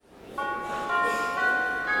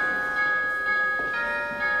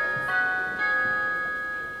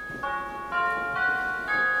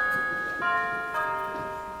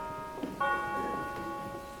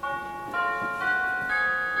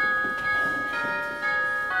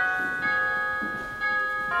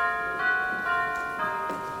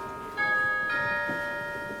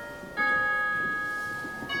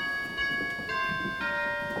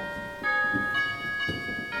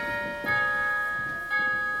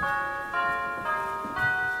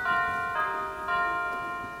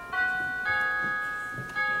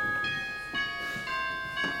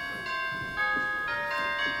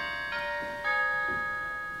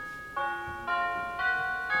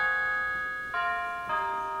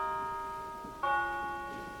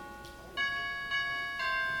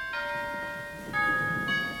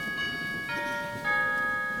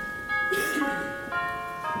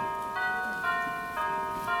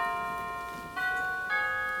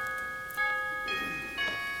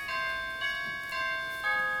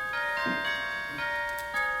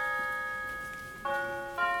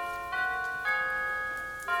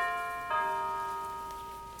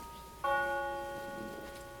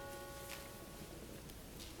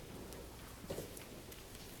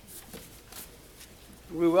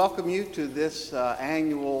We welcome you to this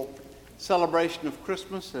annual celebration of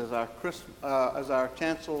Christmas as our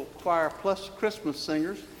chancel choir plus Christmas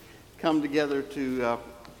singers come together to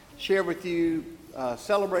share with you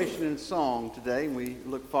celebration in song today. We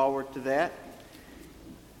look forward to that.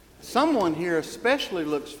 Someone here especially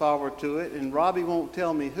looks forward to it, and Robbie won't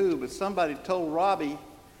tell me who, but somebody told Robbie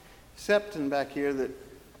Septon back here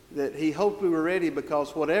that he hoped we were ready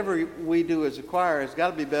because whatever we do as a choir has got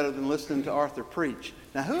to be better than listening to Arthur preach.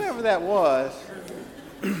 Now, whoever that was,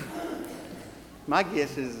 my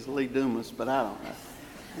guess is Lee Dumas, but I don't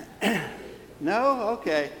know. No?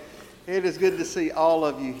 Okay. It is good to see all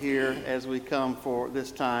of you here as we come for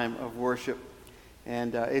this time of worship.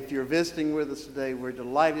 And if you're visiting with us today, we're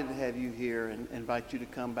delighted to have you here and invite you to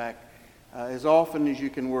come back as often as you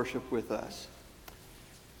can worship with us.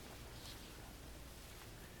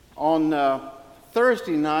 On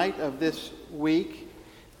Thursday night of this week,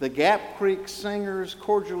 the Gap Creek Singers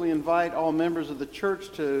cordially invite all members of the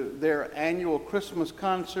church to their annual Christmas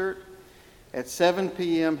concert at 7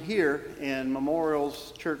 p.m. here in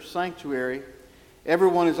Memorial's Church Sanctuary.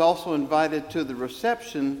 Everyone is also invited to the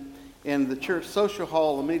reception in the church social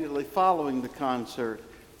hall immediately following the concert.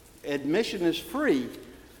 Admission is free,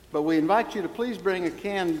 but we invite you to please bring a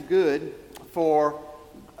canned good for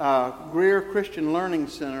Greer Christian Learning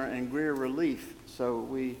Center and Greer Relief. So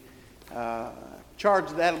we charge,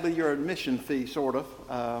 that'll be your admission fee, sort of,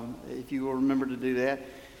 if you will remember to do that.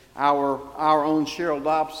 Our own Cheryl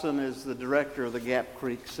Dobson is the director of the Gap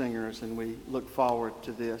Creek Singers, and we look forward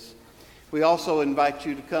to this. We also invite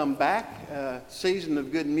you to come back, Season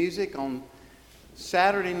of Good Music, on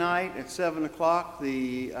Saturday night at 7 o'clock.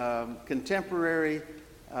 The Contemporary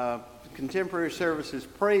Services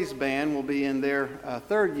Praise Band will be in their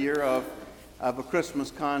third year of a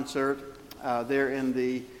Christmas concert. They're in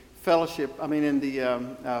the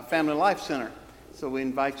Family Life Center. So we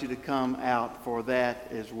invite you to come out for that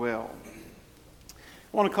as well.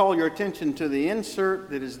 I want to call your attention to the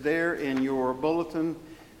insert that is there in your bulletin.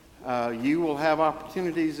 You will have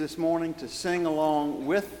opportunities this morning to sing along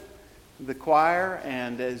with the choir,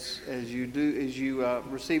 and as you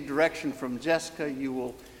receive direction from Jessica, you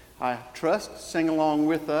will, I trust, sing along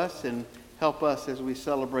with us and help us as we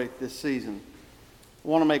celebrate this season. I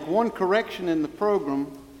want to make one correction in the program.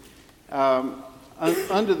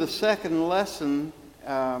 Under the second lesson,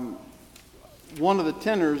 one of the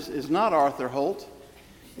tenors is not Arthur Holt.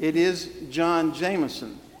 It is John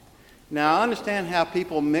Jameson. Now, I understand how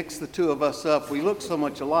people mix the two of us up. We look so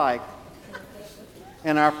much alike,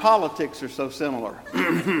 and our politics are so similar.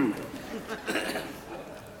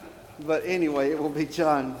 But anyway, it will be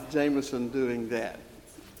John Jameson doing that.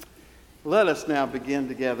 Let us now begin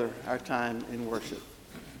together our time in worship.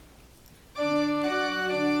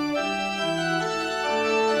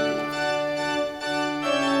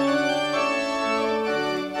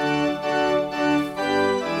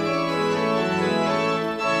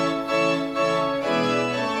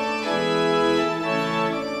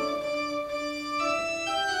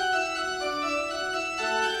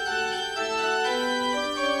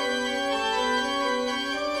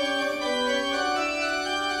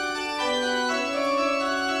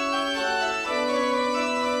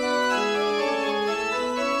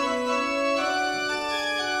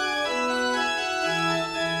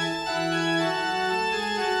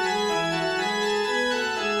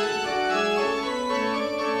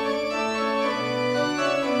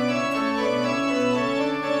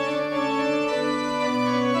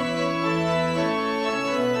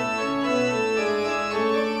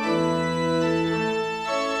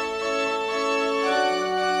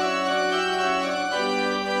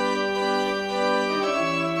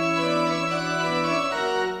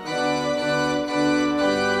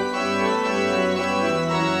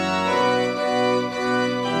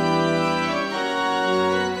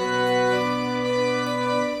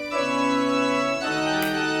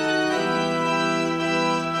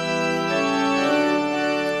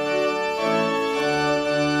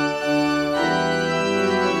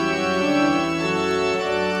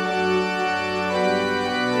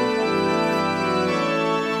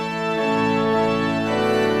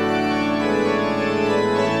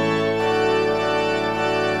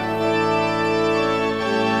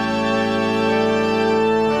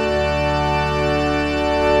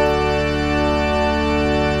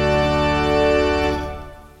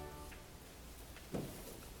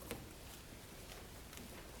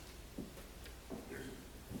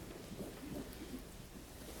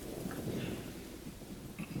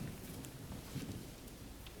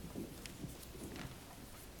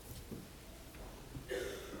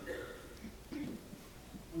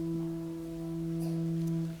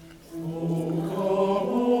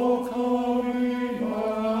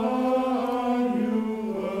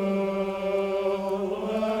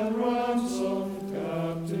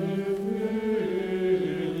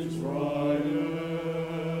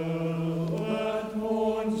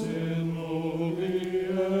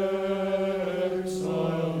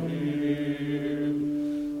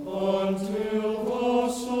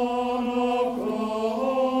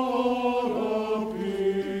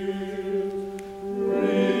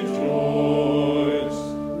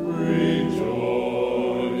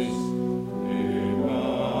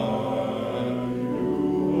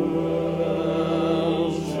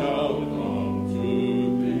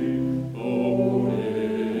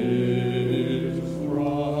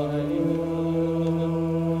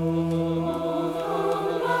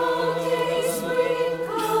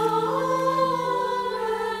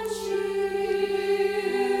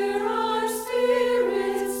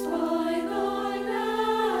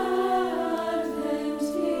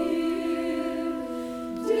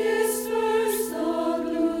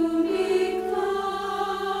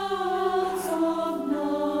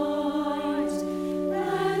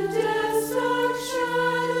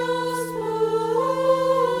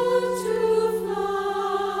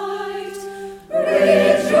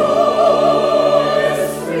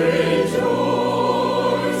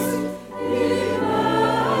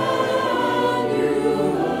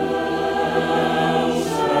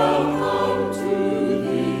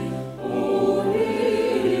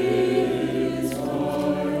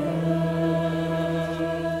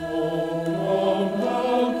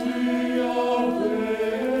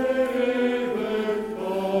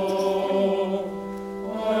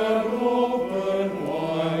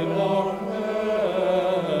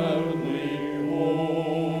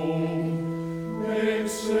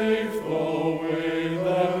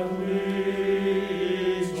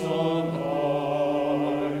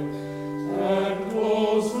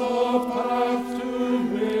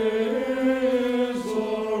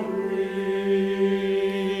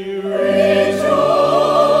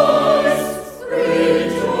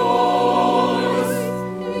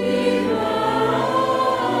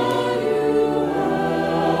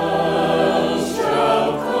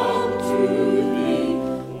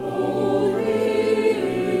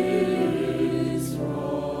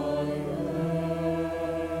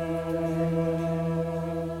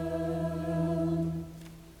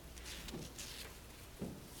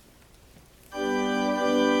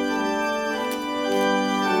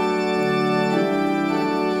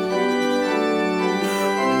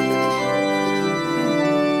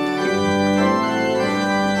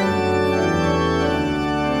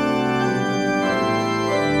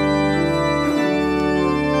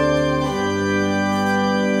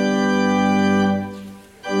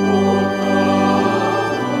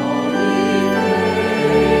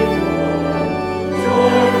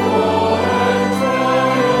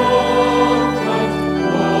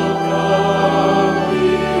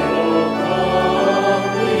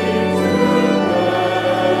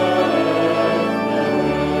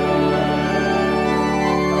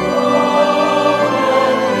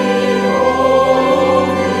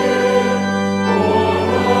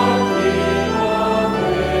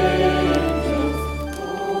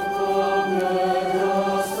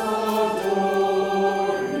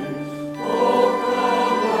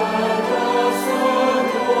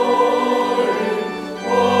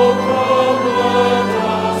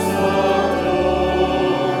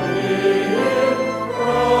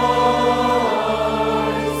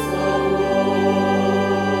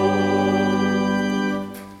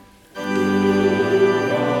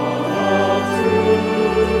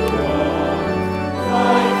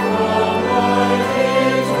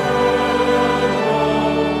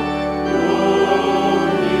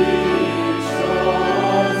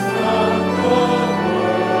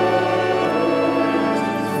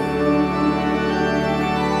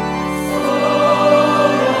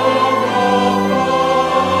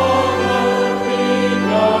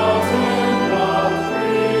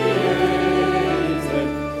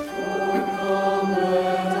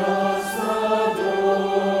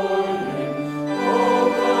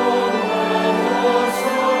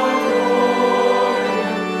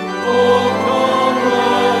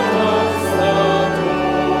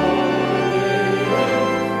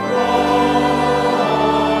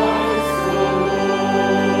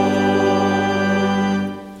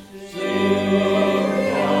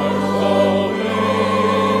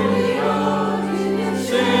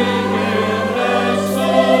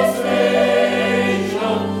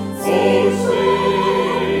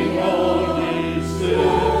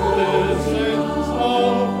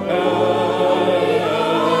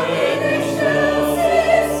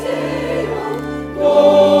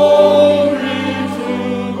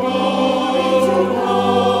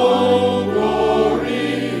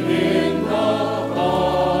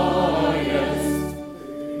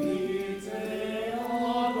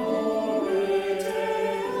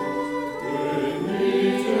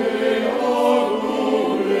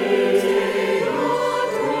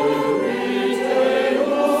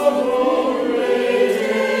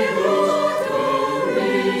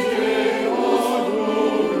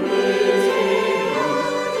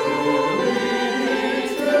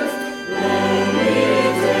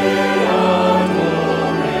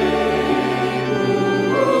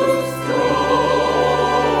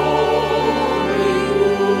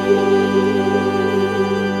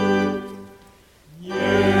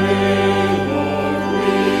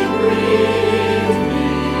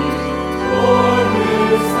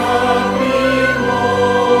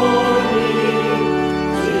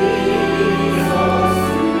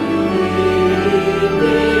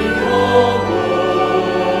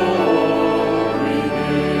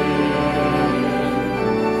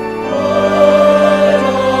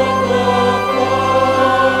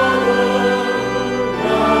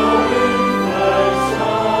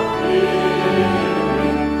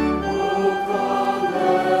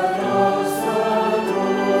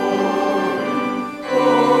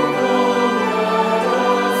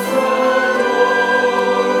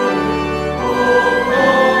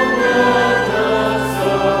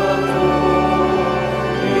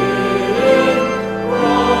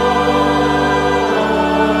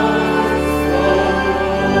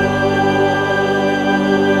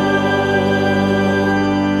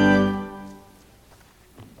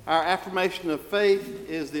 confirmation of faith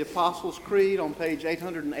is the Apostles' Creed on page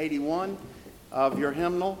 881 of your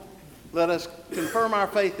hymnal. Let us confirm our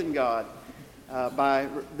faith in God by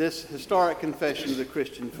this historic confession of the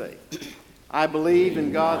Christian faith. I believe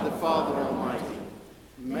in God the Father Almighty,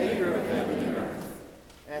 maker of heaven and earth,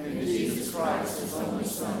 and in Jesus Christ, his only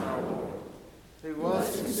Son, our Lord, who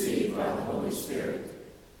was conceived by the Holy Spirit,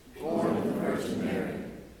 born of the Virgin Mary,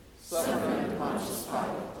 suffered under Pontius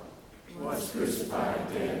Pilate, was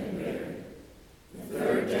crucified, dead, and buried. The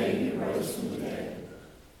third day he rose from the dead.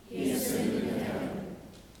 He ascended into heaven,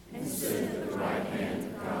 and stood at the right hand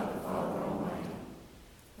of God the Father Almighty.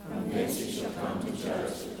 From thence he shall come to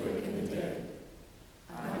judge the quick and the dead.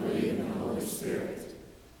 I believe in the Holy Spirit,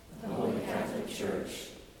 the Holy Catholic Church,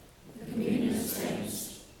 the communion of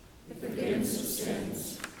saints, the forgiveness of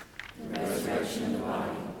sins, the resurrection of the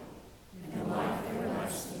body, and the life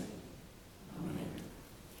everlasting. Amen.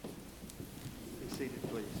 Be seated,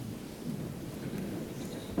 please.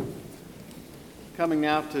 Coming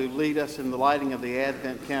now to lead us in the lighting of the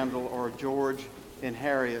Advent candle are George and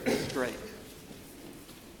Harriet Strait.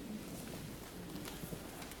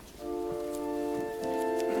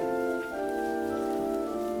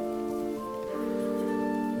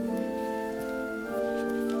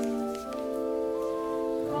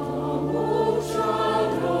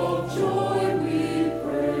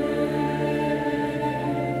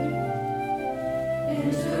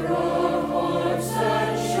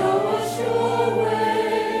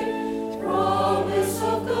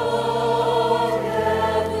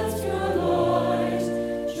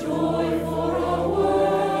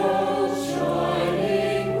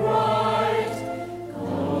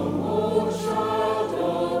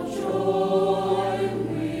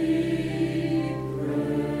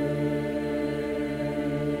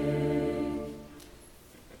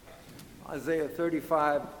 Isaiah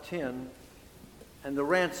 35:10, and the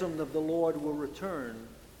ransomed of the Lord will return.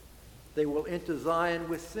 They will enter Zion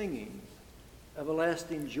with singing.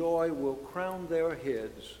 Everlasting joy will crown their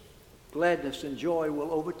heads. Gladness and joy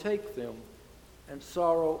will overtake them, and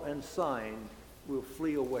sorrow and sighing will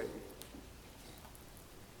flee away.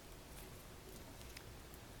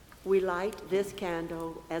 We light this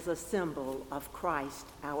candle as a symbol of Christ,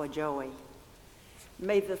 our joy.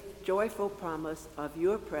 May the joyful promise of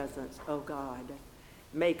your presence, O God,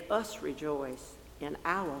 make us rejoice in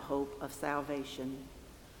our hope of salvation.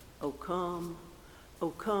 O come,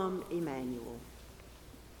 Emmanuel.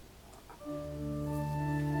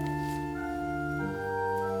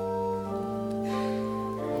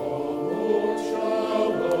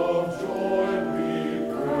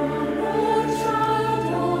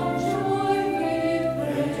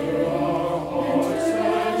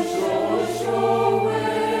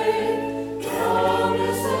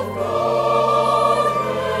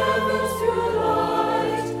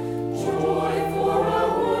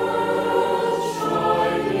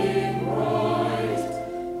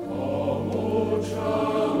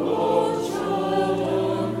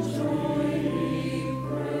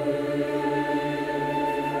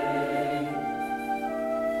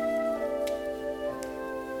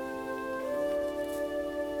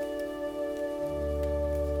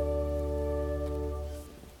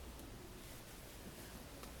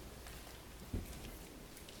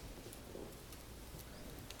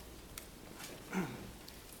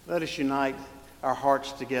 Let us unite our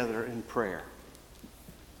hearts together in prayer.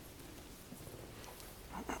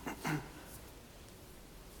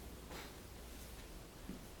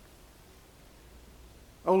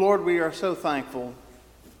 Oh Lord, we are so thankful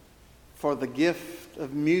for the gift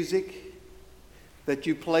of music that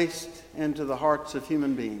you placed into the hearts of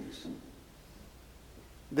human beings.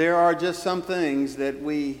 There are just some things that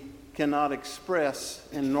we cannot express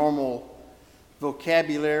in normal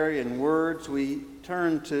vocabulary and words. We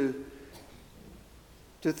turn to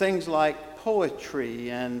things like poetry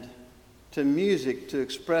and to music to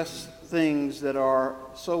express things that are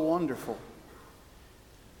so wonderful.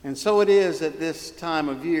 And so it is at this time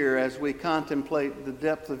of year as we contemplate the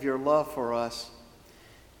depth of your love for us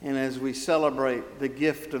and as we celebrate the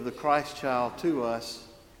gift of the Christ child to us,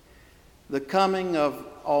 the coming of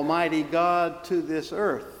Almighty God to this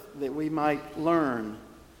earth that we might learn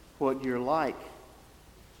what you're like.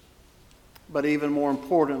 But even more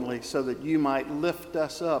importantly, so that you might lift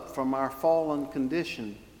us up from our fallen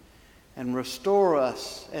condition and restore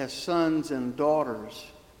us as sons and daughters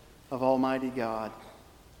of Almighty God.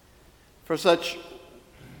 For such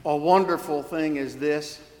a wonderful thing as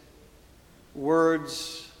this,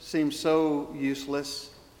 words seem so useless,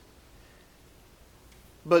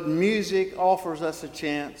 but music offers us a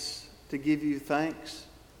chance to give you thanks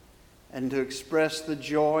and to express the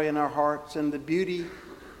joy in our hearts and the beauty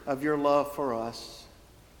of your love for us.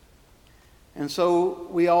 And so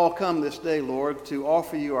we all come this day, Lord, to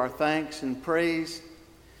offer you our thanks and praise,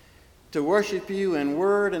 to worship you in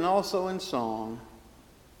word and also in song.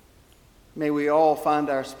 May we all find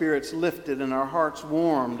our spirits lifted and our hearts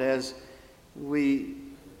warmed as we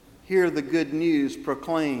hear the good news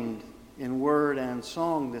proclaimed in word and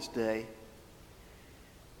song this day.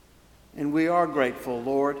 And we are grateful,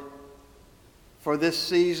 Lord, for this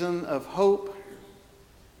season of hope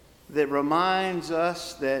that reminds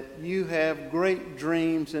us that you have great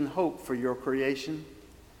dreams and hope for your creation.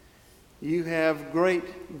 You have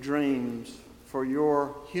great dreams for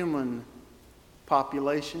your human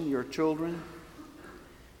population, your children.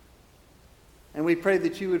 And we pray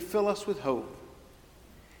that you would fill us with hope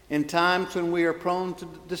in times when we are prone to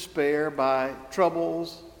despair by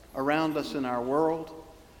troubles around us in our world,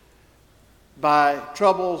 by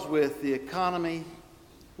troubles with the economy,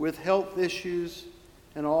 with health issues,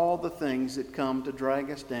 and all the things that come to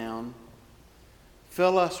drag us down.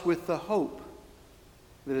 Fill us with the hope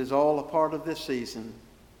that is all a part of this season.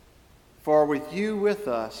 For with you with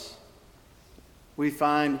us, we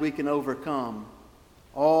find we can overcome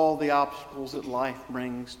all the obstacles that life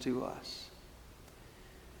brings to us.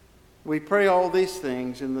 We pray all these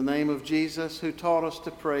things in the name of Jesus, who taught us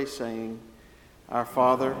to pray, saying, Our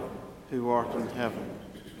Father, who art in heaven,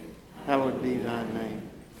 hallowed be thy name.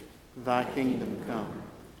 Thy kingdom come,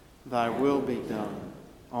 thy will be done,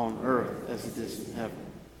 on earth as it is in heaven.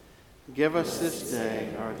 Give us this day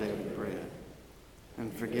our daily bread,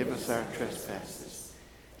 and forgive us our trespasses,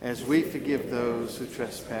 as we forgive those who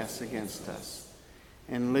trespass against us.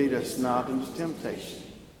 And lead us not into temptation,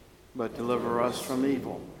 but deliver us from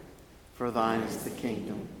evil. For thine is the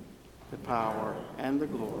kingdom, the power, and the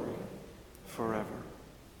glory, forever.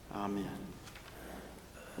 Amen.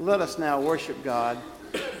 Let us now worship God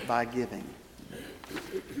by giving.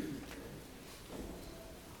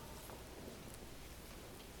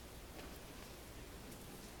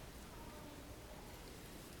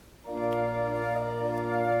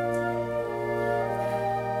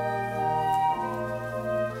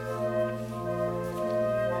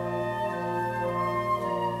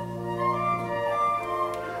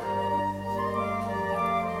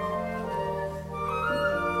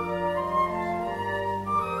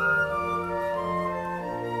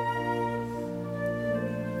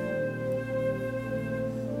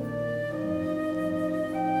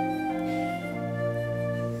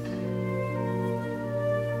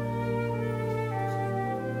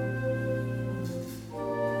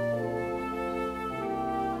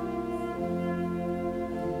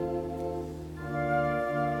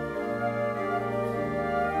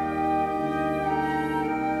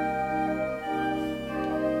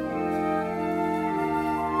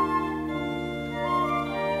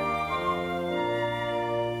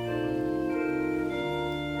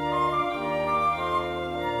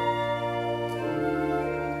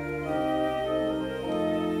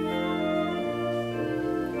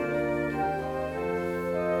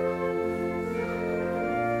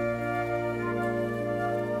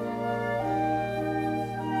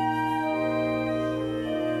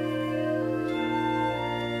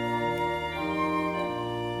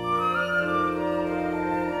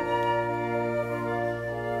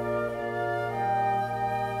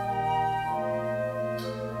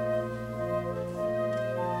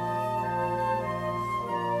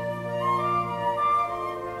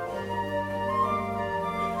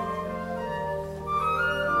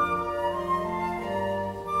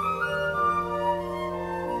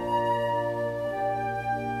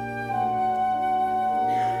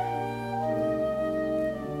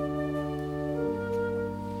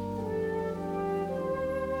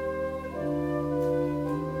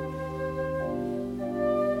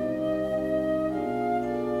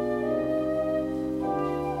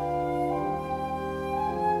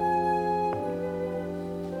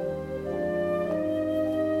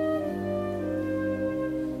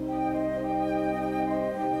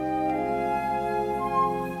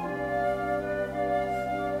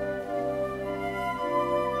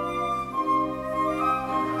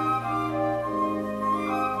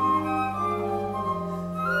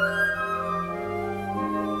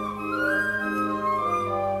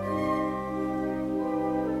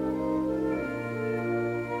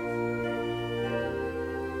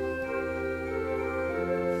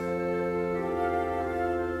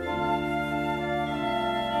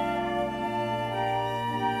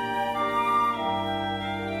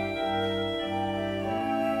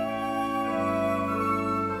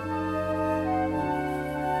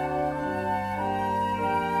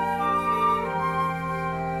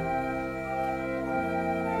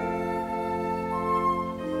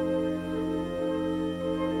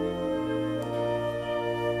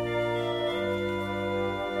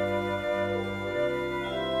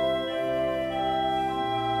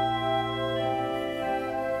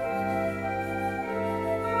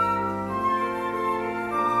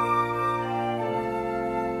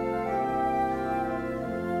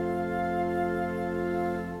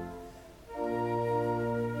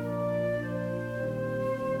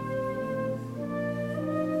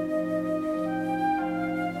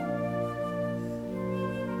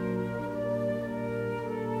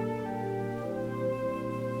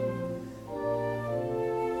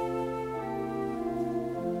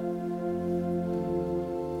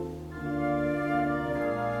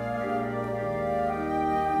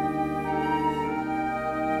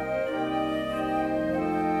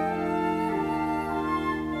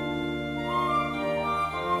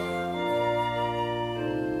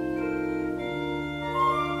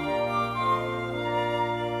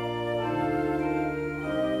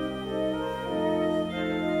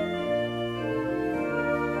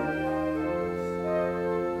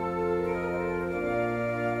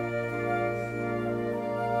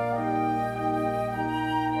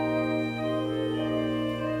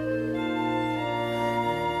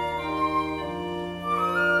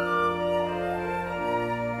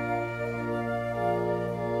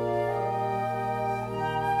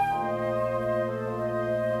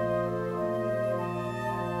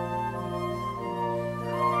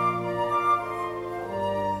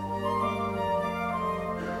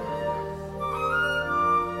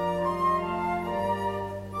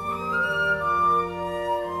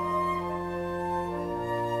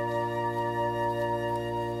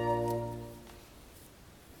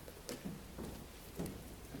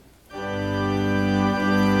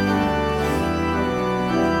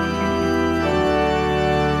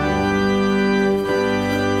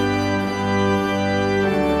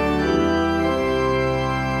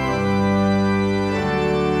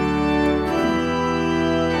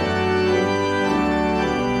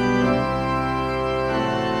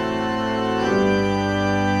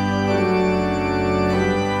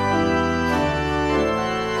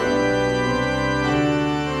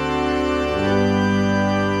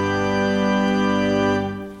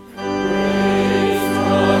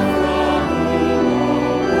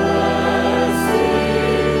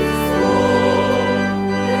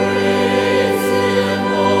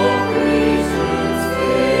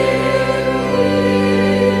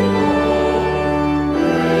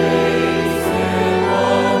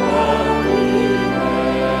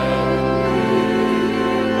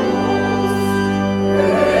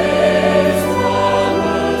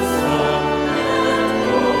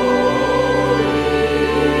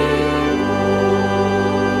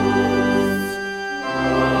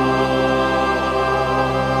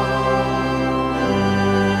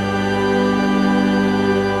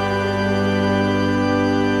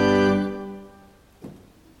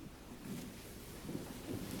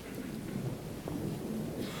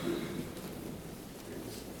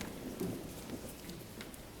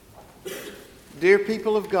 Dear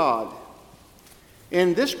people of God,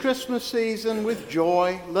 in this Christmas season with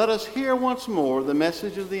joy, let us hear once more the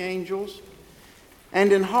message of the angels,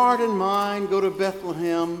 and in heart and mind go to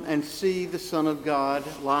Bethlehem and see the Son of God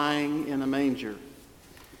lying in a manger.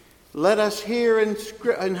 Let us hear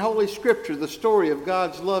in Holy Scripture the story of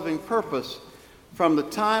God's loving purpose from the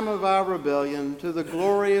time of our rebellion to the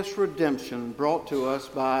glorious redemption brought to us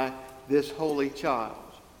by this holy child.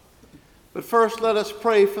 But first, let us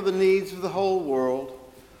pray for the needs of the whole world,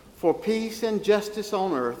 for peace and justice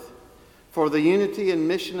on earth, for the unity and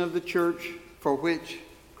mission of the church for which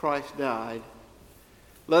Christ died.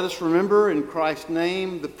 Let us remember in Christ's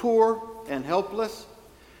name the poor and helpless,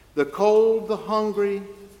 the cold, the hungry,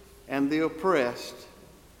 and the oppressed,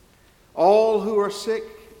 all who are sick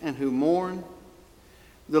and who mourn,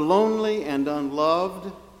 the lonely and unloved,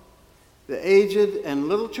 the aged and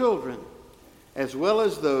little children, as well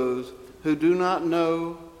as those who do not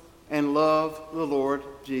know and love the Lord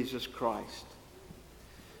Jesus Christ.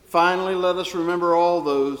 Finally, let us remember all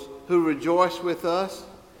those who rejoice with us,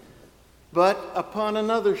 but upon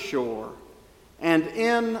another shore and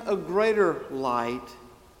in a greater light,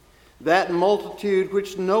 that multitude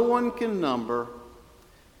which no one can number,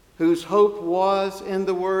 whose hope was in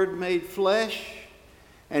the Word made flesh,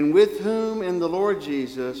 and with whom in the Lord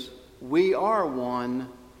Jesus we are one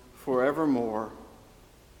forevermore.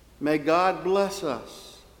 May God bless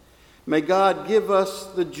us. May God give us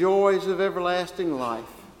the joys of everlasting life.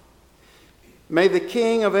 May the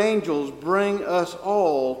King of angels bring us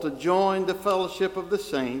all to join the fellowship of the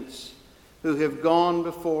saints who have gone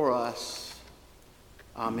before us.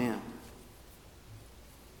 Amen.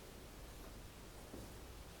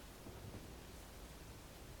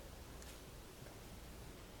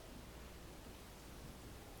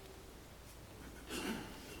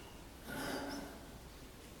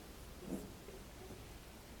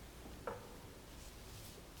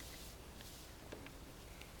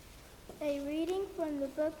 A reading from the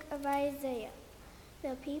book of Isaiah.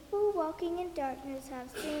 The people walking in darkness have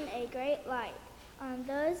seen a great light. On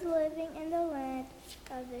those living in the land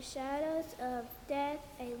of the shadows of death,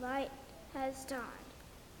 a light has dawned.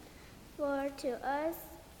 For to us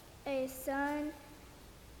a son,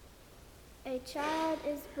 a child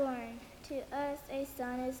is born. To us a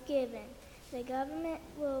son is given. The government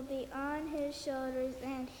will be on his shoulders,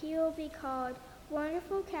 and he will be called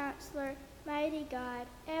Wonderful Counselor, Mighty God,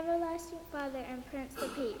 Everlasting Father, and Prince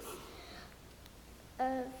of Peace.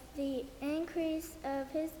 Of the increase of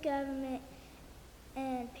his government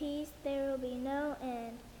and peace there will be no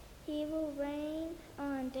end. He will reign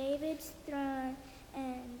on David's throne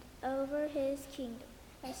and over his kingdom,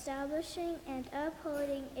 establishing and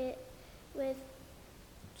upholding it with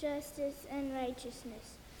justice and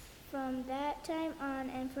righteousness from that time on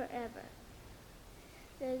and forever.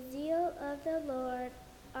 The zeal of the Lord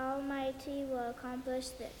Almighty will accomplish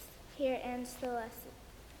this. Here ends the lesson.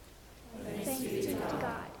 Thanks be to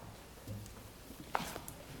God.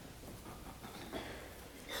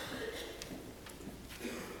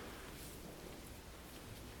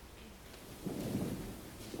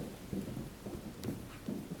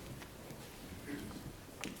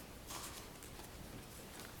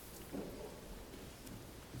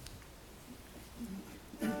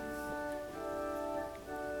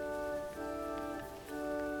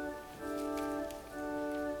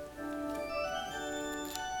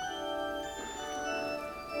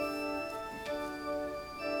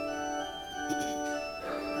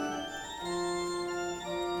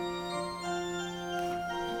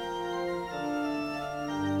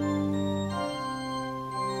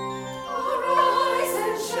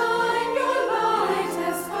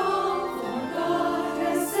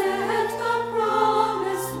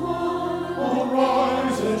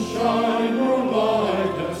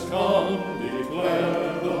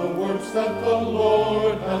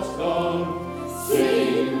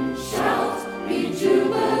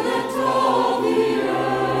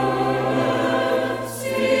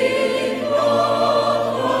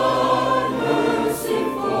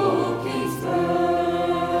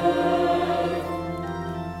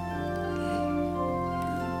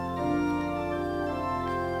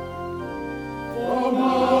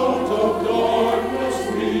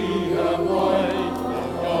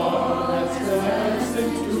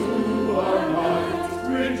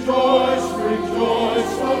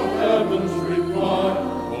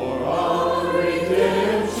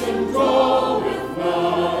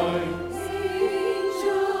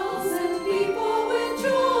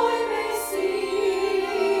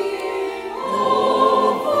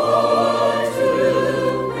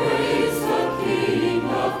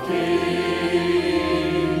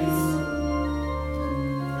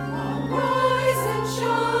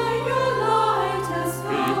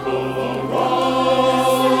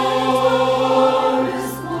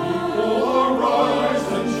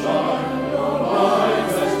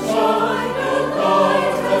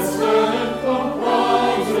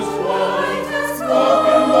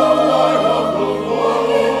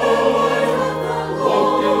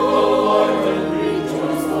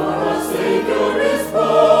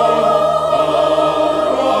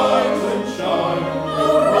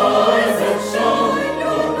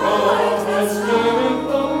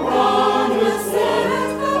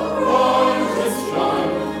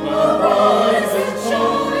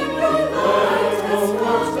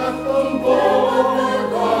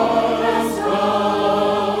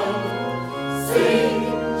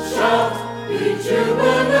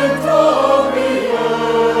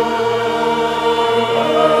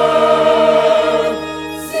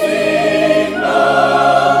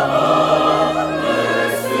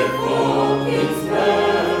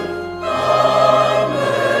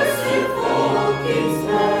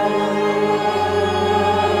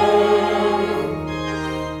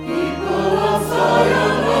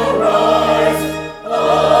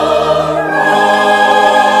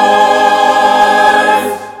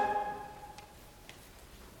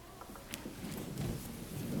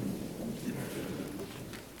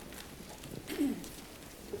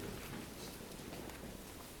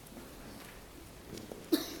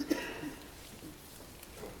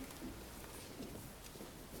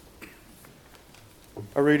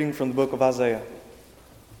 A reading from the book of Isaiah.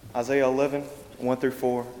 Isaiah 11, 1 through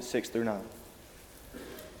 4, 6 through 9.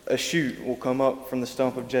 A shoot will come up from the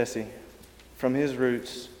stump of Jesse. From his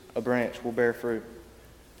roots a branch will bear fruit.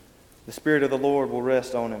 The Spirit of the Lord will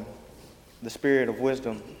rest on him, the Spirit of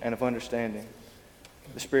wisdom and of understanding,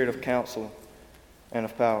 the Spirit of counsel and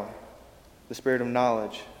of power, the Spirit of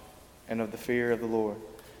knowledge and of the fear of the Lord,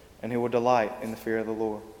 and he will delight in the fear of the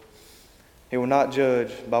Lord. He will not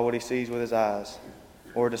judge by what he sees with his eyes,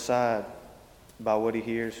 or decide by what he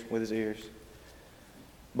hears with his ears.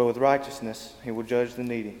 But with righteousness he will judge the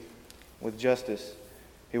needy. With justice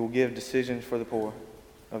he will give decisions for the poor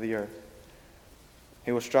of the earth.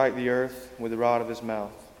 He will strike the earth with the rod of his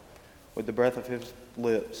mouth. With the breath of his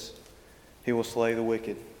lips he will slay the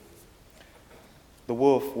wicked. The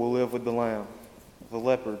wolf will live with the lamb. The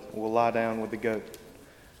leopard will lie down with the goat.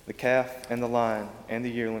 The calf and the lion and the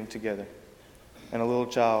yearling together. And a little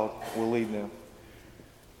child will lead them.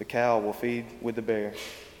 The cow will feed with the bear.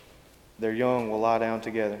 Their young will lie down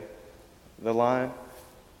together. The lion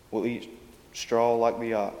will eat straw like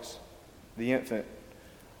the ox. The infant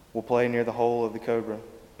will play near the hole of the cobra,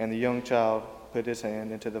 and the young child put his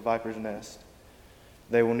hand into the viper's nest.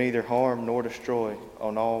 They will neither harm nor destroy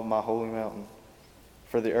on all my holy mountain,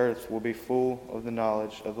 for the earth will be full of the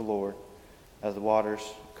knowledge of the Lord as the waters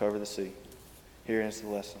cover the sea. Here ends the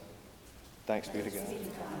lesson. Thanks be to God.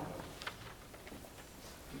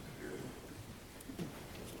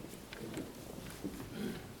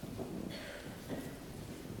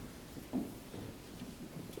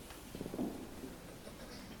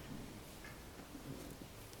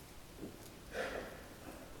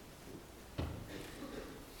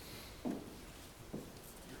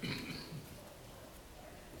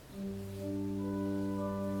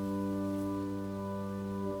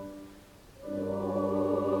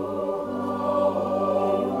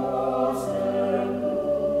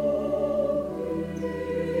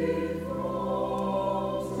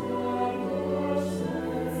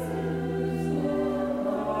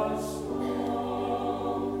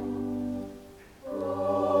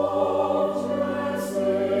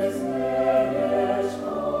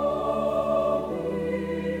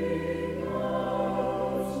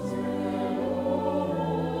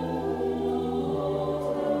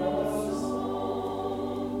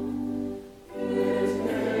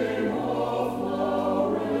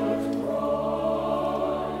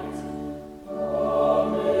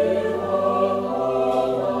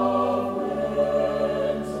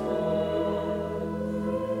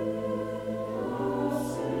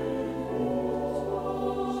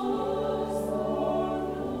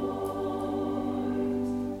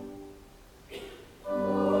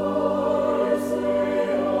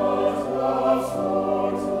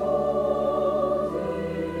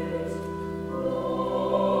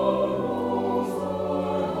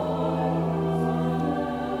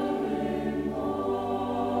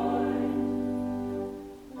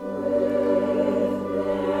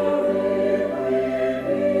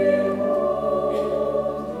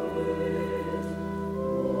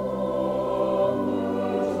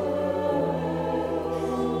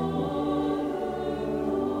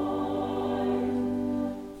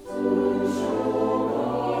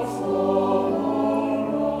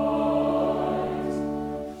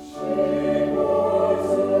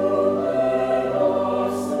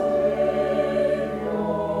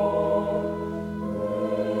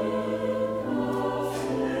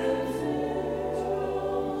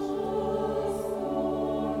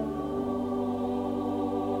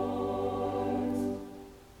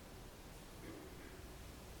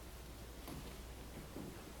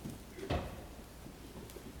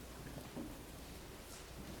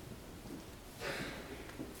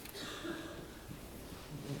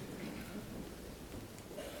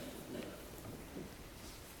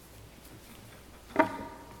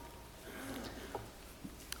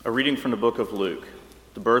 A reading from the book of Luke,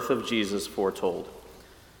 the birth of Jesus foretold.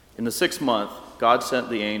 In the 6th month, God sent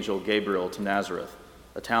the angel Gabriel to Nazareth,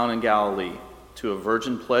 a town in Galilee, to a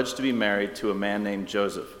virgin pledged to be married to a man named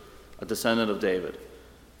Joseph, a descendant of David.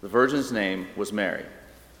 The virgin's name was Mary.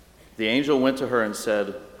 The angel went to her and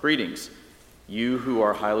said, "Greetings, you who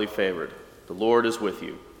are highly favored. The Lord is with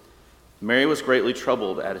you." Mary was greatly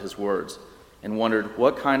troubled at his words and wondered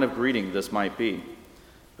what kind of greeting this might be.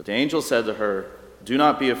 But the angel said to her, "Do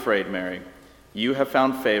not be afraid, Mary. You have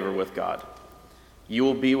found favor with God. You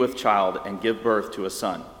will be with child and give birth to a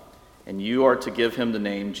son, and you are to give him the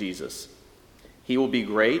name Jesus. He will be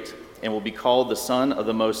great and will be called the Son of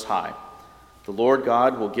the Most High. The Lord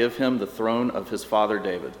God will give him the throne of his father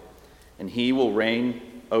David, and he will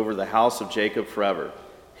reign over the house of Jacob forever.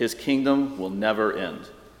 His kingdom will never end."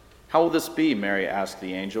 "How will this be?" Mary asked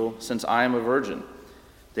the angel, "since I am a virgin?"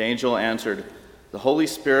 The angel answered, "The Holy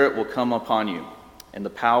Spirit will come upon you, and the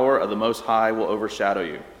power of the Most High will overshadow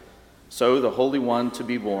you. So the Holy One to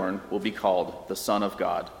be born will be called the Son of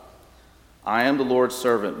God." "I am the Lord's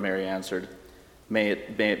servant," Mary answered. May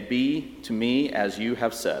it be to me as you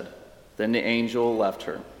have said." Then the angel left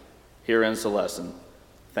her. Here ends the lesson.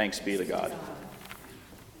 Thanks be to God.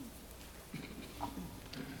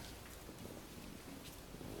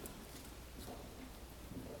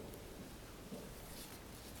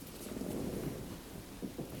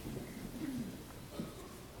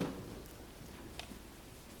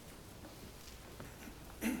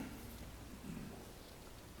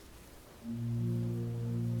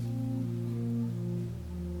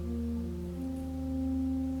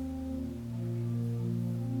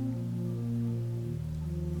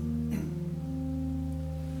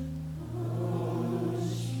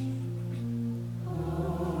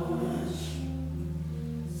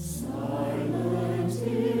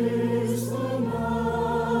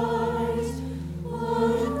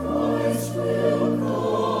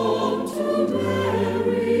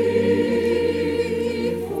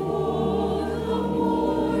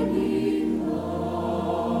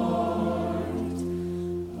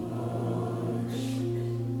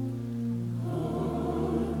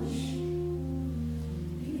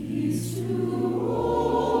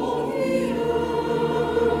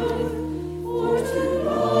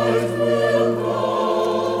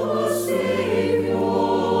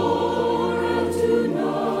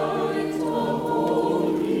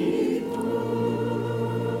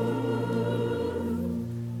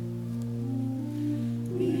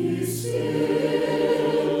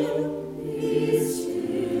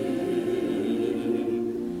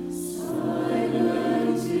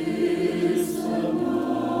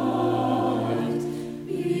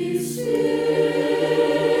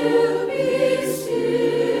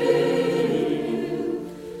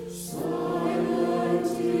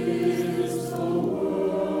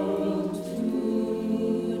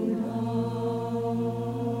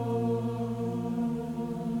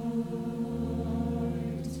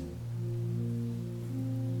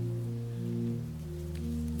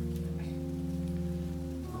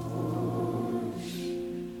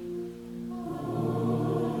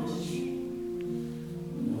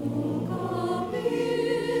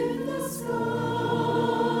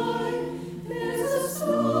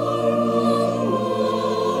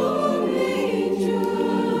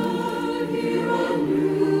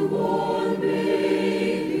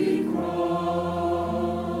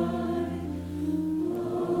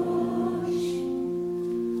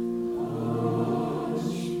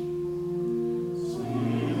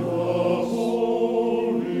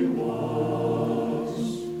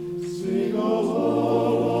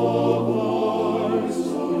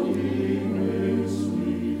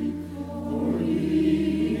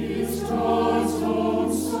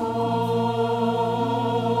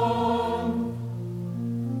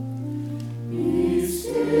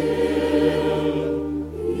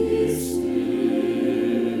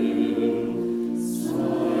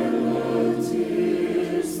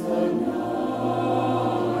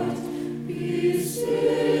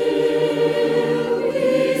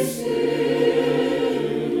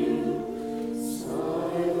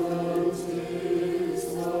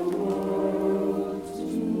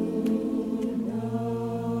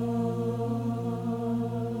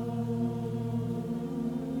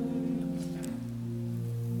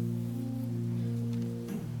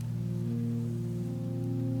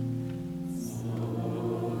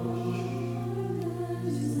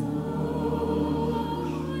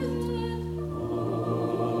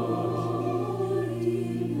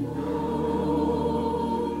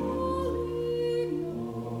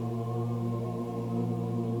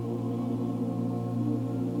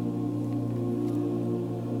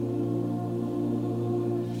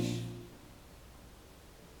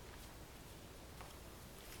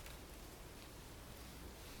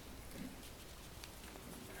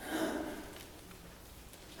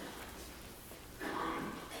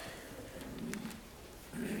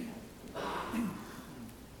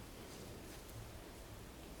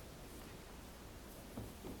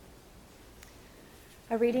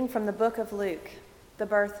 A reading from the book of Luke, the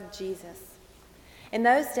birth of Jesus. In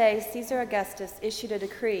those days, Caesar Augustus issued a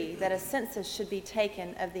decree that a census should be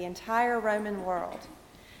taken of the entire Roman world,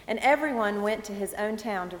 and everyone went to his own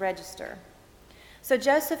town to register. So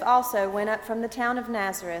Joseph also went up from the town of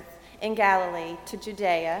Nazareth in Galilee to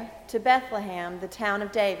Judea, to Bethlehem, the town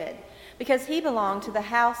of David, because he belonged to the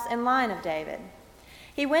house and line of David.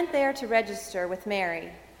 He went there to register with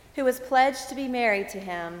Mary, who was pledged to be married to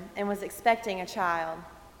him and was expecting a child.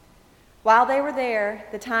 While they were there,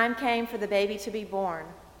 the time came for the baby to be born,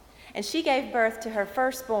 and she gave birth to her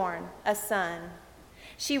firstborn, a son.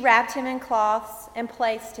 She wrapped him in cloths and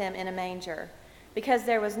placed him in a manger, because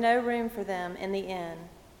there was no room for them in the inn.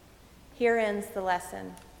 Here ends the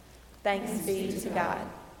lesson. Thanks be to God.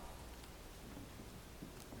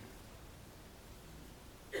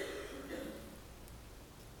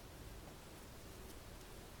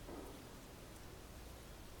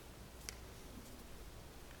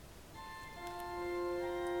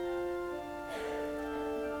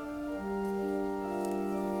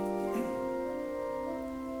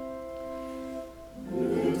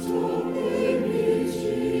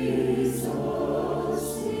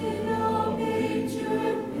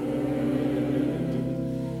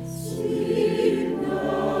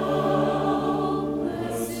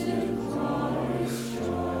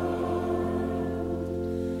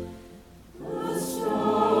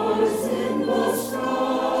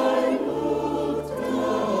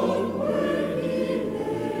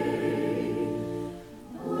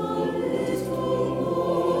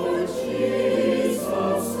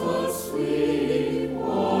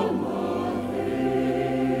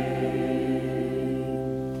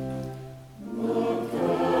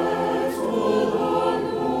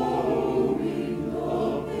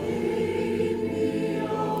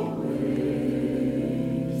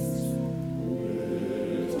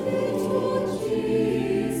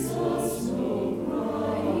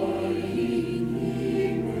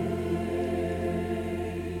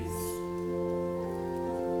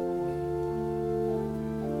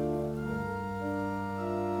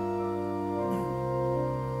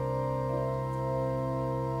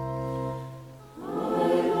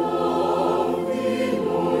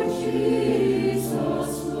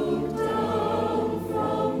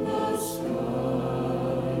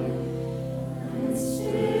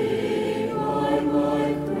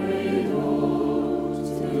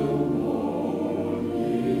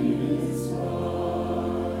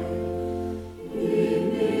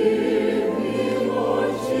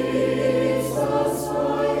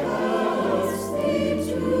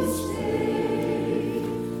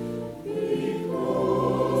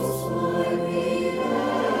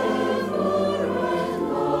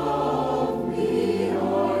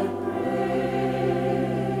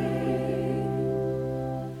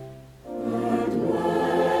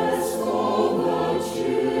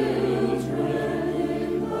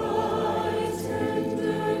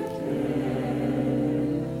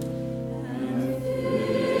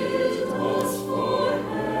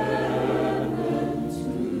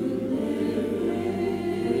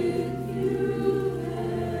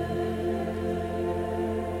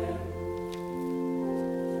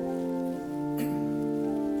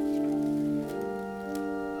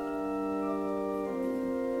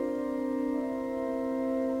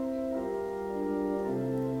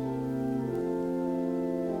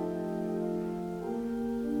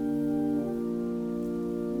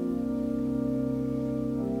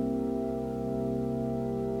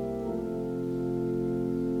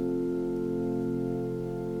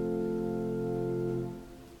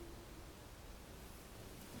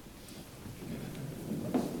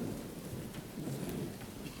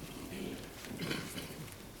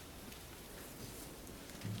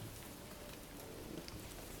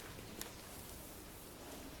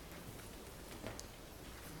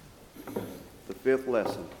 Fifth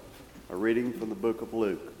lesson, a reading from the book of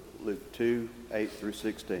Luke, Luke 2, 8 through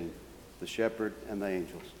 16, the shepherd and the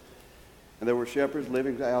angels. And there were shepherds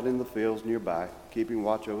living out in the fields nearby, keeping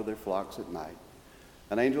watch over their flocks at night.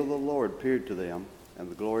 An angel of the Lord appeared to them, and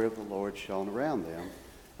the glory of the Lord shone around them,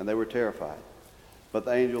 and they were terrified. But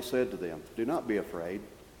the angel said to them, "Do not be afraid.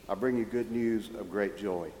 I bring you good news of great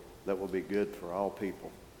joy that will be good for all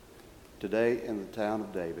people. Today in the town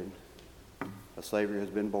of David, a Savior has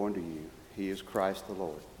been born to you. He is Christ the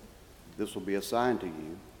Lord. This will be a sign to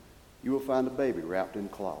you. You will find a baby wrapped in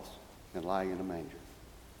cloths and lying in a manger."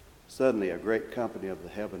 Suddenly a great company of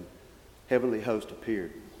the heavenly host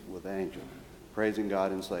appeared with the angel, praising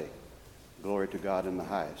God and saying, "Glory to God in the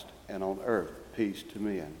highest, and on earth peace to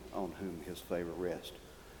men on whom his favor rests."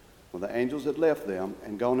 When the angels had left them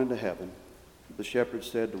and gone into heaven, the shepherds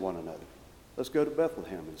said to one another, let's go to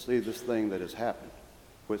Bethlehem and see this thing that has happened,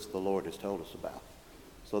 which the Lord has told us about.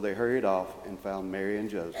 So they hurried off and found Mary and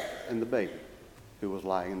Joseph and the baby who was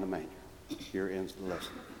lying in the manger. Here ends the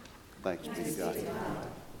lesson. Thanks be to God.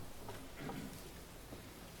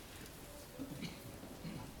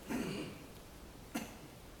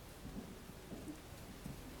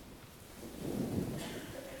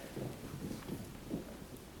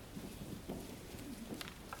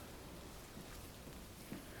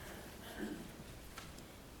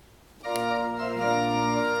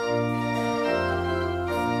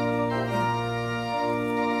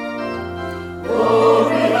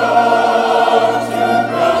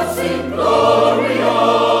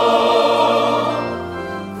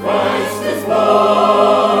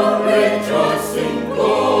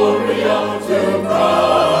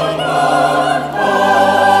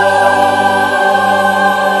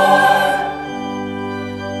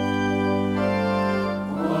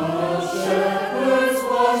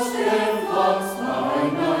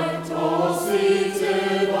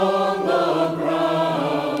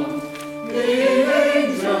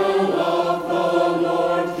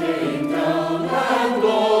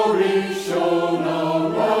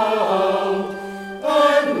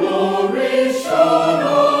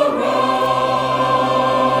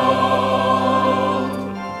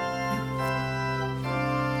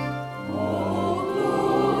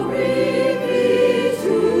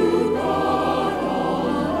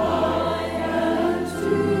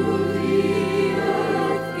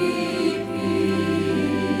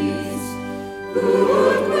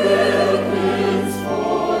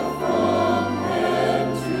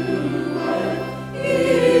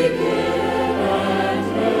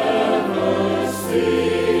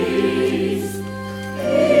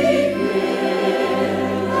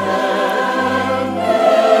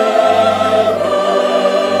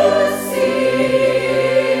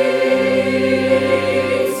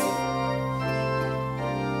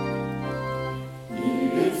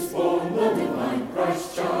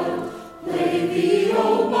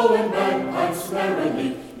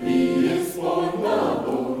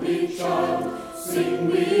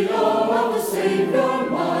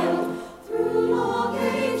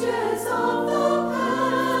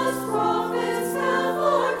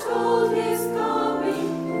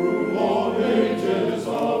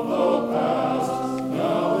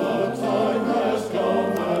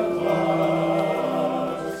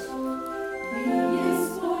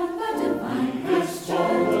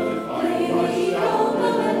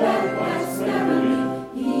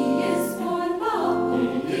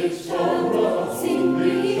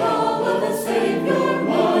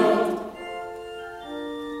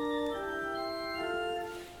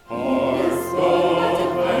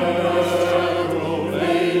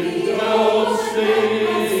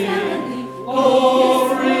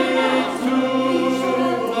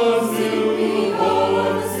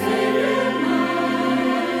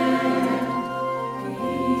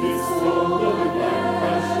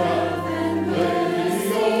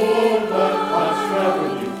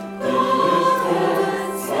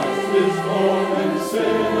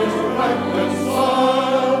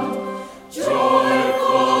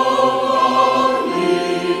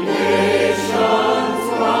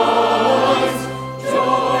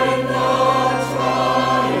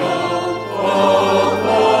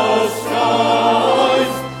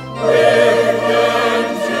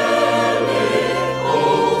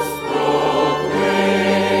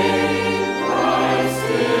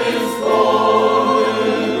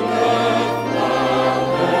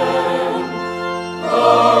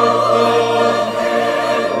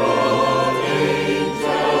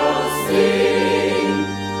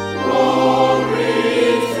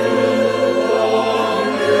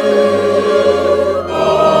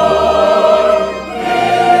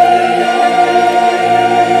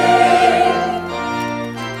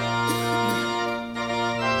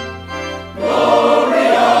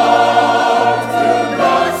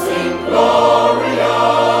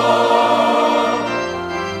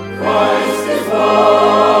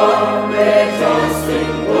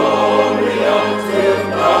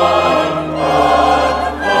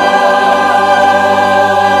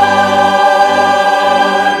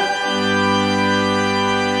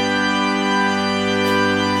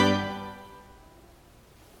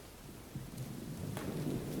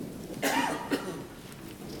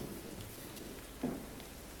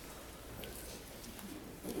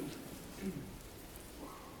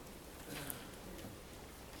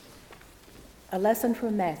 A lesson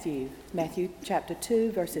from Matthew chapter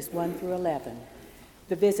 2, verses 1 through 11,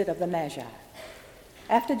 the visit of the Magi.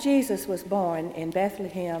 After Jesus was born in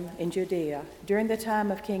Bethlehem in Judea during the time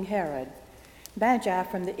of King Herod, Magi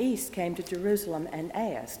from the east came to Jerusalem and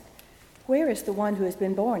asked, "Where is the one who has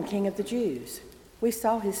been born King of the Jews? We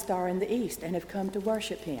saw his star in the east and have come to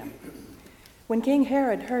worship him." When King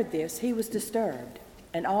Herod heard this, he was disturbed,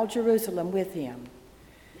 and all Jerusalem with him.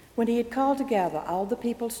 When he had called together all the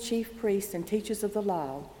people's chief priests and teachers of the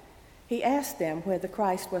law, he asked them where the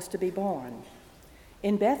Christ was to be born.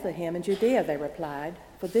 "In Bethlehem in Judea," they replied,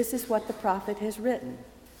 "for this is what the prophet has written.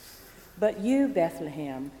 But you,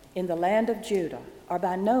 Bethlehem, in the land of Judah, are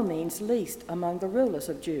by no means least among the rulers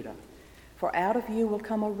of Judah, for out of you will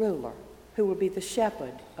come a ruler who will be the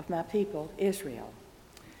shepherd of my people Israel."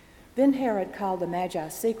 Then Herod called the Magi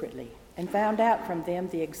secretly and found out from them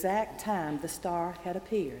the exact time the star had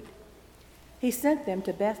appeared. He sent them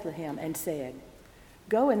to Bethlehem and said,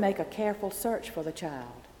 "Go and make a careful search for the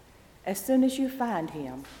child. As soon as you find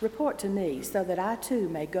him, report to me so that I too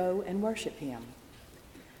may go and worship him."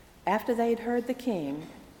 After they had heard the king,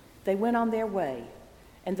 they went on their way,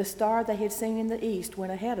 and the star they had seen in the east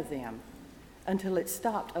went ahead of them until it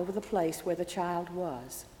stopped over the place where the child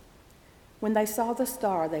was. When they saw the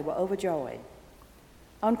star, they were overjoyed.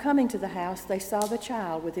 On coming to the house, they saw the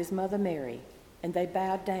child with his mother Mary, and they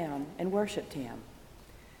bowed down and worshiped him.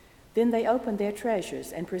 Then they opened their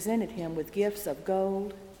treasures and presented him with gifts of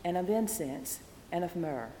gold and of incense and of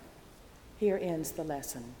myrrh. Here ends the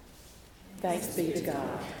lesson. Thanks be to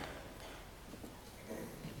God.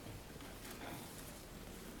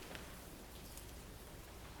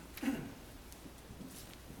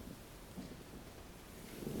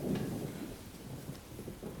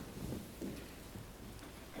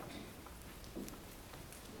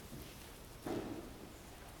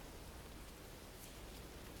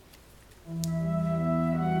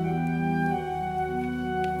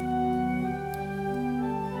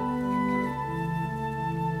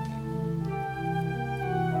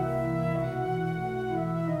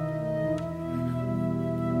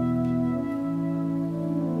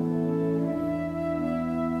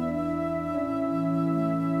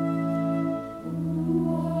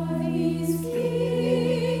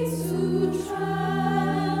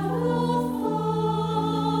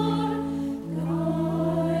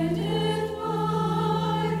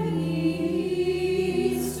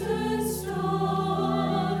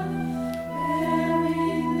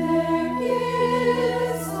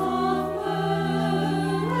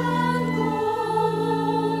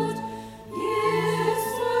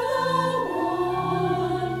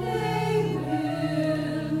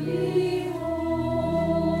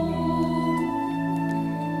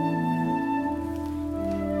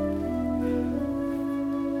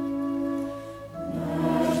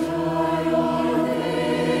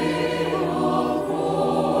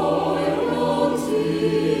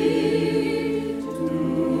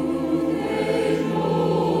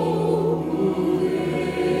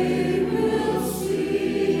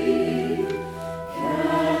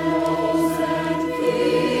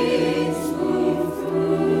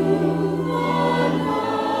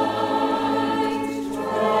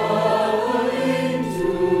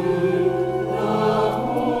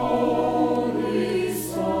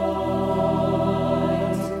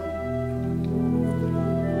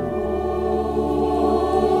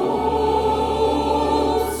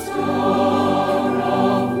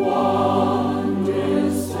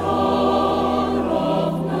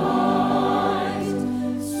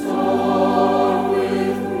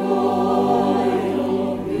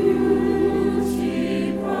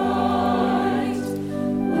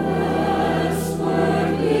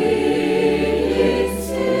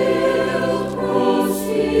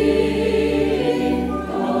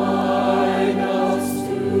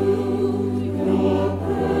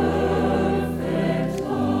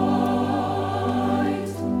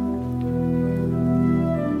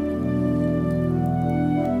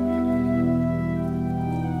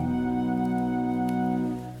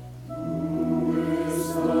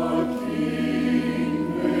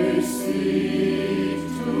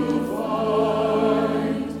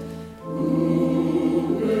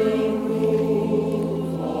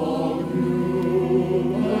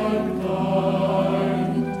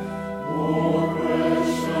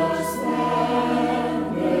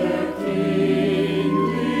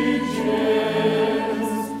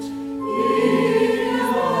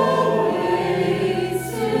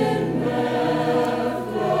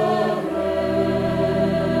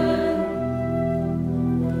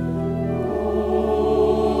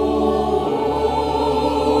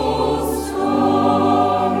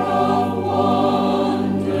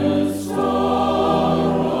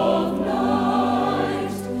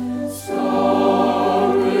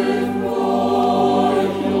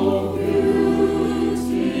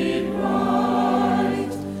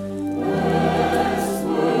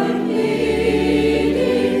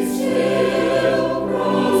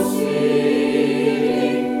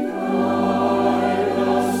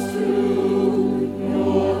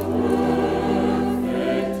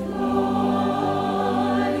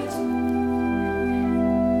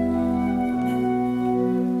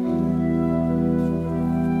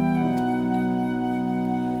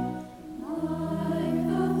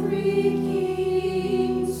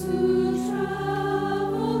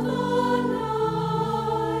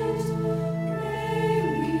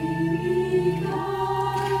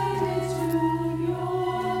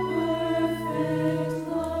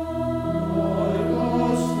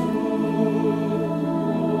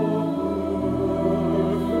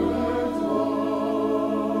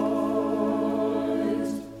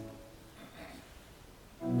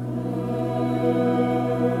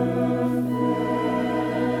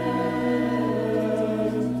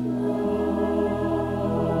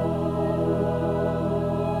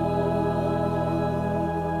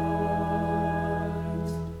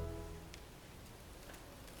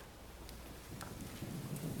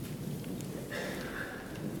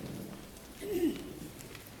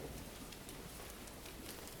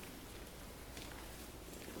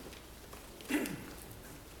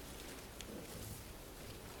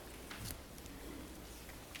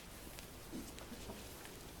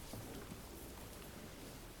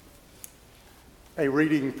 A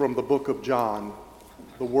reading from the book of John.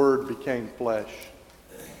 The Word became flesh.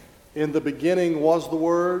 In the beginning was the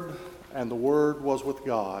Word, and the Word was with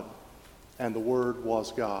God, and the Word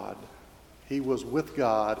was God. He was with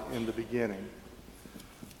God in the beginning.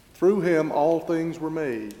 Through him all things were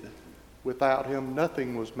made. Without him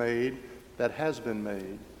nothing was made that has been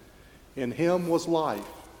made. In him was life,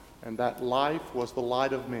 and that life was the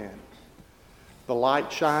light of men. The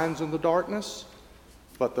light shines in the darkness,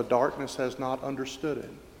 but the darkness has not understood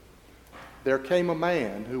it. There came a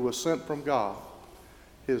man who was sent from God.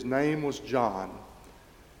 His name was John.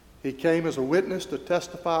 He came as a witness to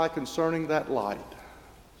testify concerning that light,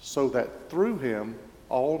 so that through him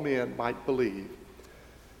all men might believe.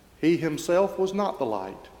 He himself was not the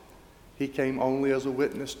light. He came only as a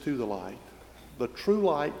witness to the light. The true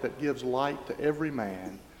light that gives light to every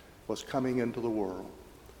man was coming into the world.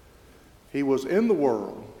 He was in the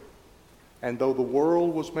world, and though the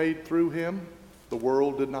world was made through him, the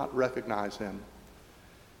world did not recognize him.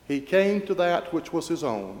 He came to that which was his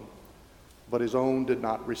own, but his own did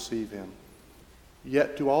not receive him.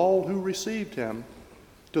 Yet to all who received him,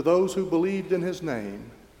 to those who believed in his name,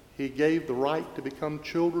 he gave the right to become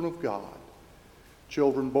children of God,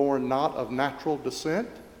 children born not of natural descent,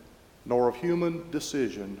 nor of human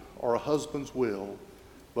decision or a husband's will,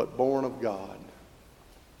 but born of God.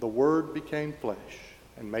 The Word became flesh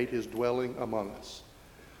and made his dwelling among us.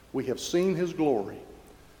 We have seen his glory,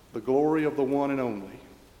 the glory of the one and only,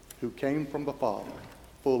 who came from the Father,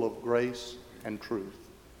 full of grace and truth.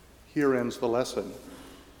 Here ends the lesson.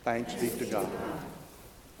 Thanks be to God.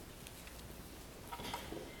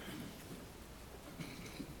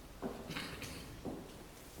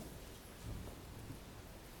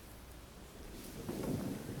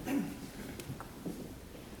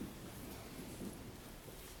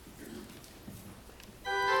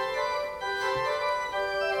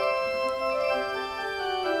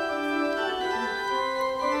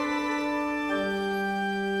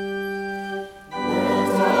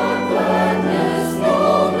 Goodness,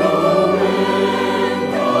 no, no,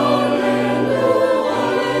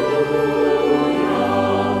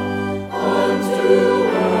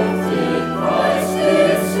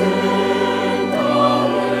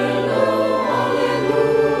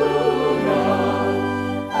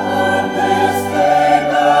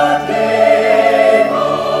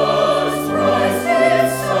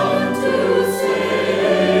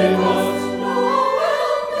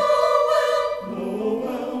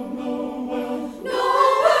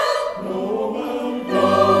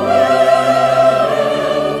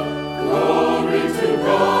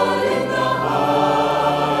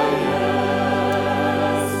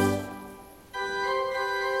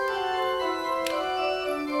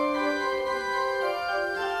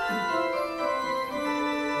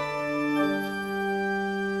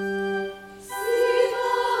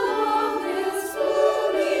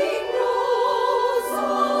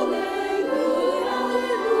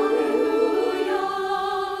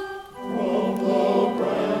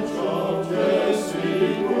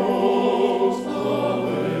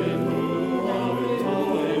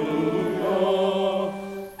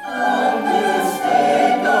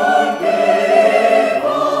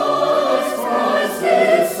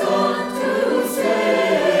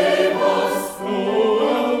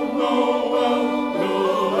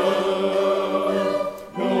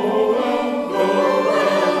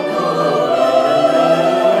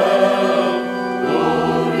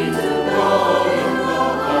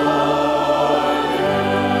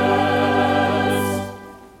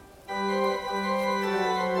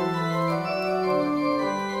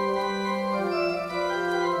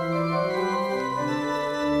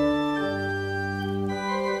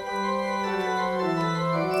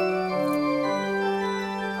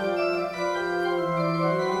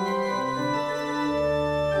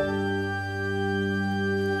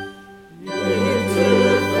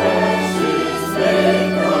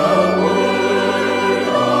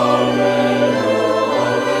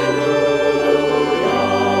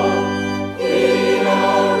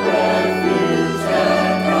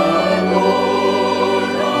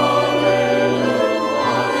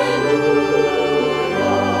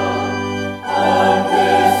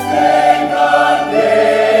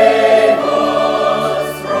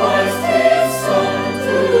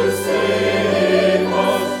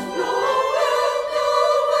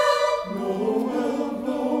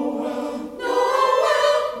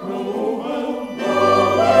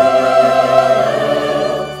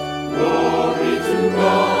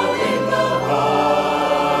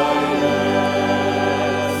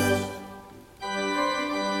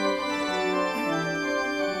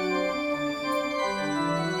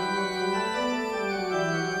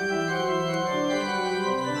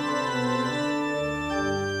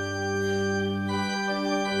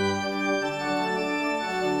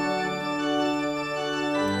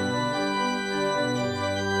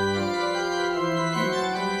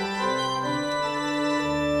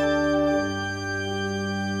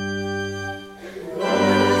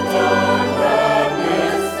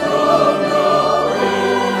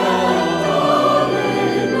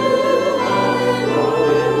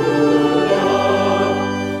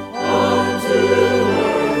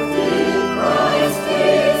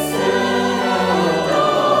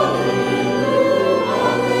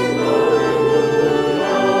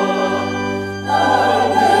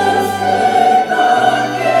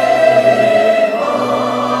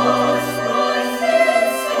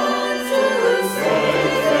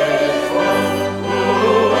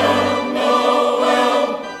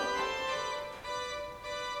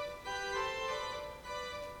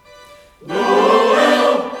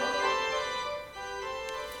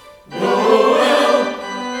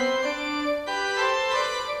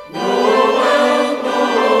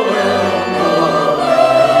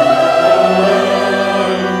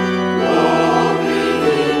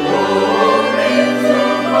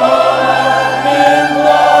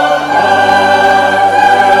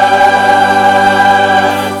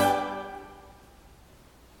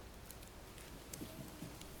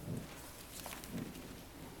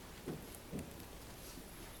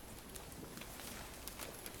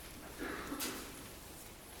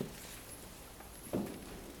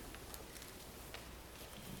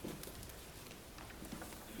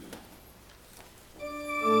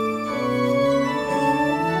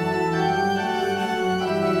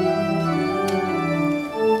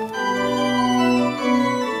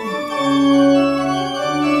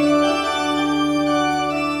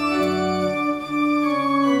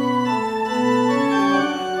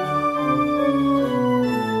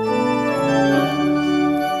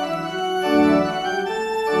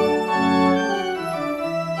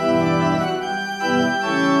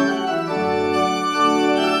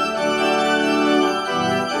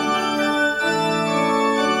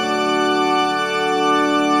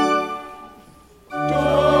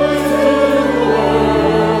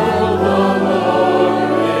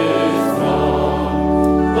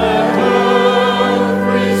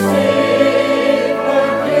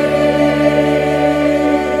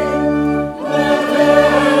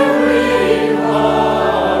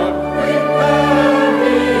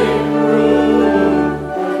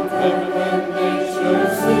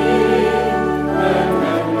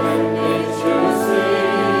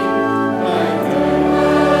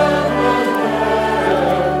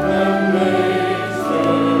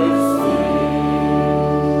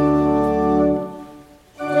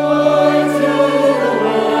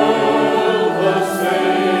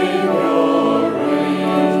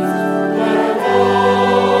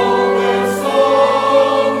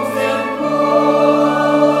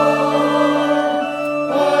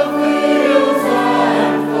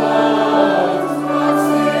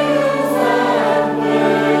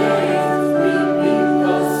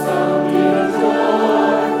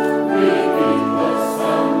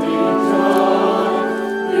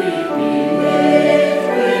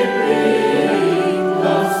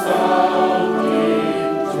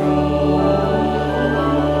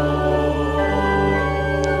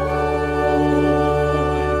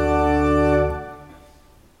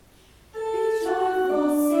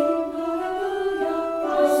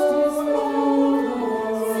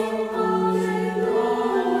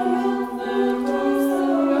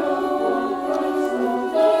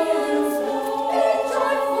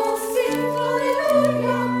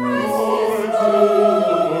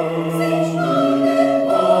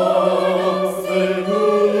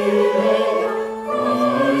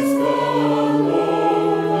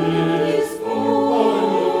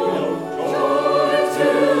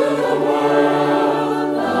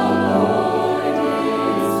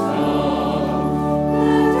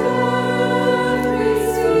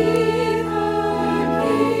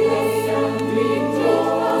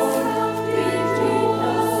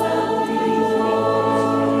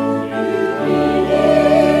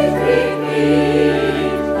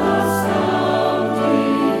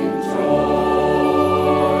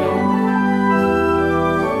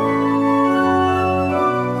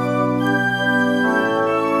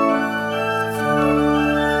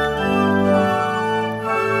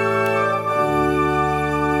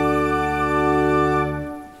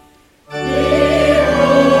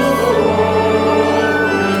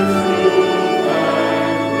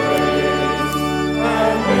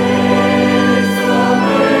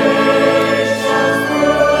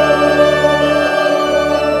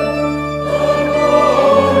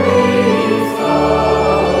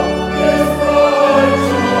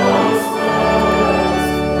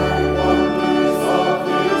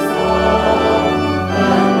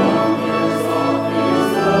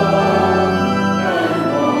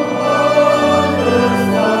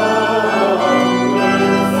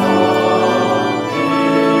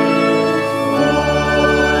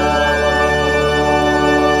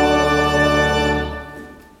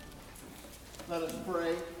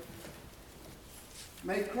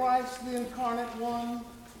 May Christ, the incarnate one,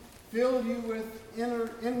 fill you with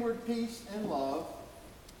inward peace and love,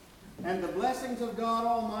 and the blessings of God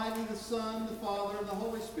Almighty, the Son, the Father, and the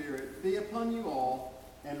Holy Spirit be upon you all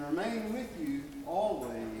and remain with you always.